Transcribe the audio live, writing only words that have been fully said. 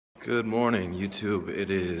Good morning, YouTube.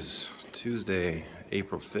 It is Tuesday,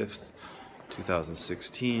 April 5th,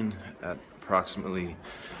 2016 at approximately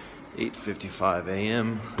 8:55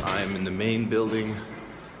 a.m. I am in the main building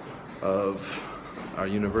of our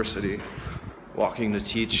university, walking to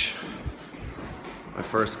teach my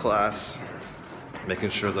first class, making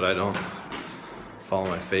sure that I don't fall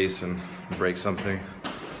on my face and break something.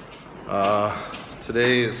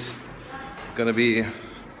 Today is gonna be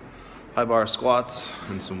high bar squats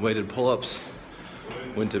and some weighted pull-ups.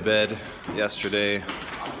 Went to bed yesterday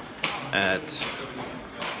at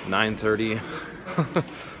 9:30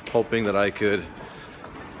 hoping that I could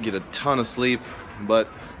get a ton of sleep, but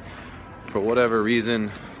for whatever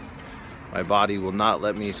reason my body will not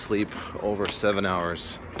let me sleep over 7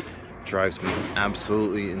 hours. Drives me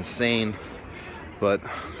absolutely insane, but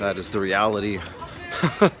that is the reality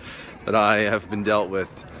that I have been dealt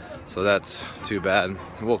with. So that's too bad.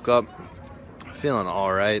 Woke up feeling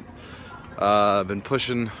all right. I've been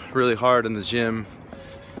pushing really hard in the gym,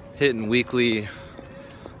 hitting weekly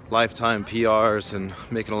lifetime PRs and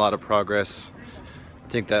making a lot of progress. I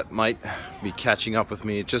think that might be catching up with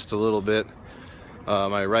me just a little bit.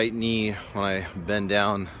 My right knee, when I bend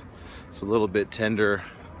down, it's a little bit tender.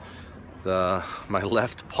 My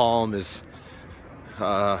left palm is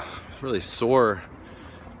really sore,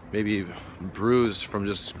 maybe bruised from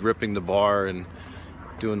just gripping the bar and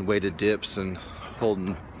doing weighted dips and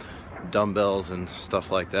holding dumbbells and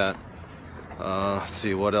stuff like that. Let's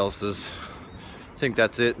see what else is. I think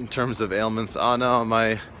that's it in terms of ailments. No,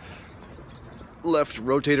 my left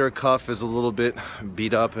rotator cuff is a little bit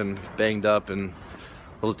beat up and banged up and a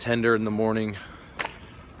little tender in the morning.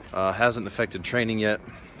 Hasn't affected training yet.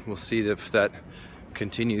 We'll see if that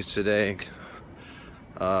continues today.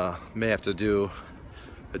 May have to do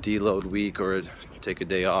a deload week or take a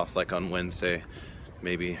day off like on Wednesday,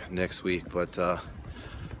 maybe next week. But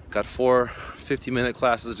got 4 50-minute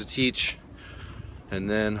classes to teach and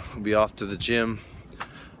then we'll be off to the gym.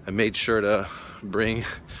 I made sure to bring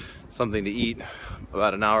something to eat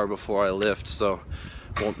about an hour before I lift, so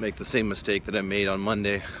I won't make the same mistake that I made on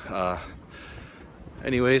Monday.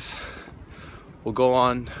 Anyways, we'll go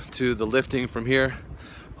on to the lifting from here.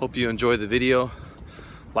 Hope you enjoy the video.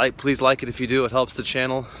 Please like it if you do, it helps the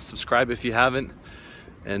channel. Subscribe if you haven't,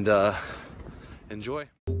 and enjoy.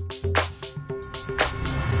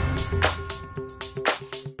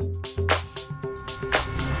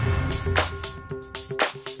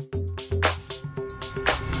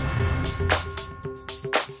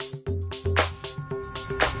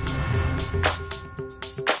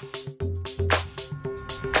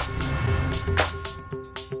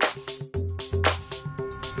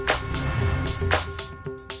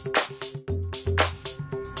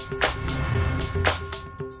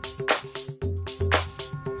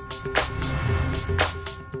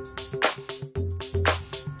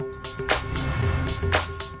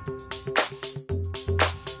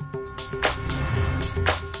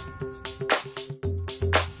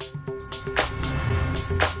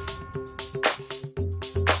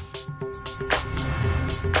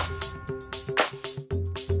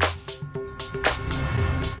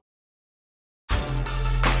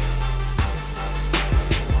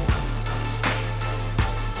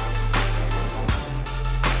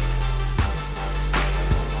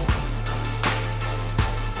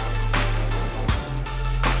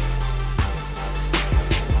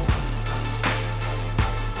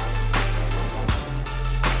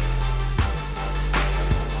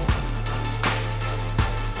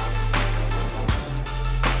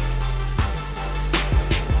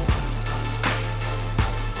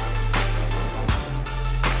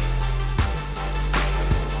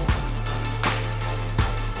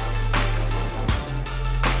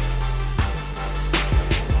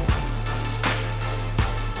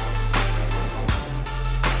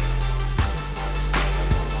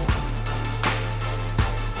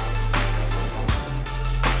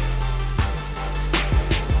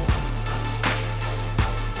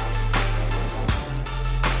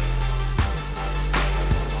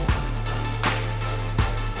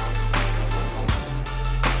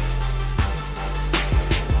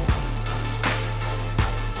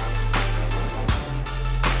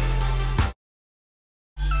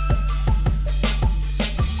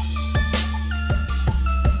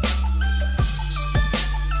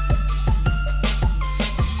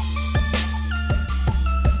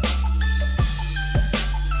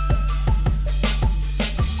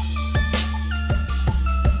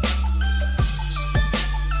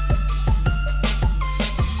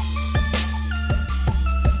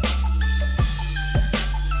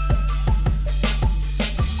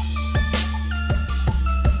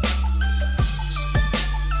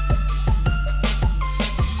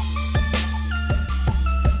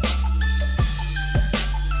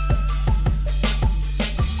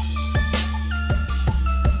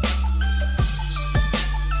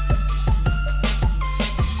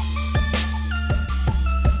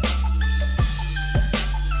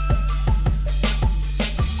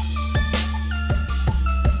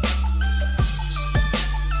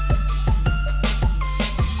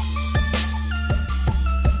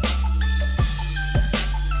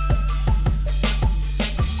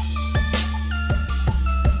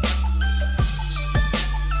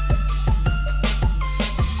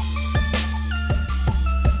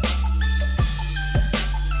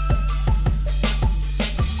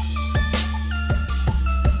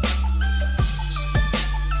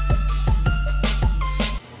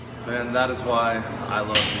 And that is why I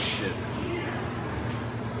love this shit.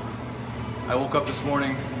 I woke up this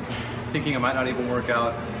morning thinking I might not even work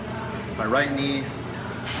out. My right knee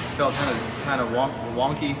felt kind of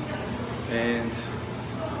wonky, and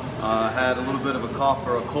had a little bit of a cough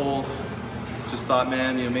or a cold. Just thought,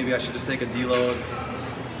 man, maybe I should just take a deload.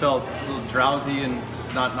 Felt a little drowsy and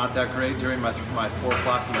just not that great during my 4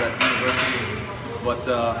 classes at university. But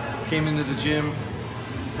came into the gym,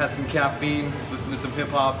 had some caffeine, listened to some hip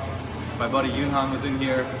hop. My buddy Yunhan was in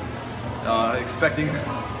here, expecting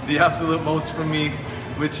the absolute most from me,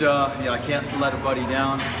 which I can't let a buddy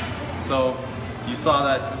down. So you saw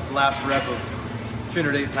that last rep of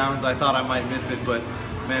 308 pounds. I thought I might miss it, but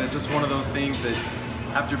man, it's just one of those things that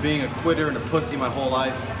after being a quitter and a pussy my whole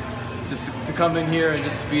life, just to come in here and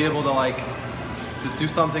just to be able to just do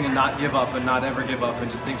something and not give up and not ever give up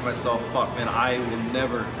and just think to myself, fuck man, I will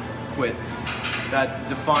never quit. That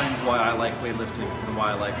defines why I like weightlifting and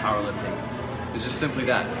why I like powerlifting. It's just simply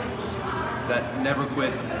that. Just that never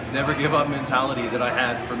quit, never give up mentality that I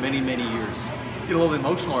had for many, many years. I get a little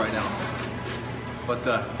emotional right now. But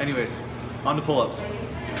anyways, on to pull-ups.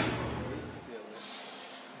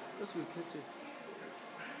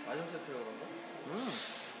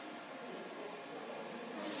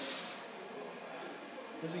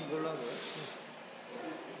 그래서 이걸로 한 거야?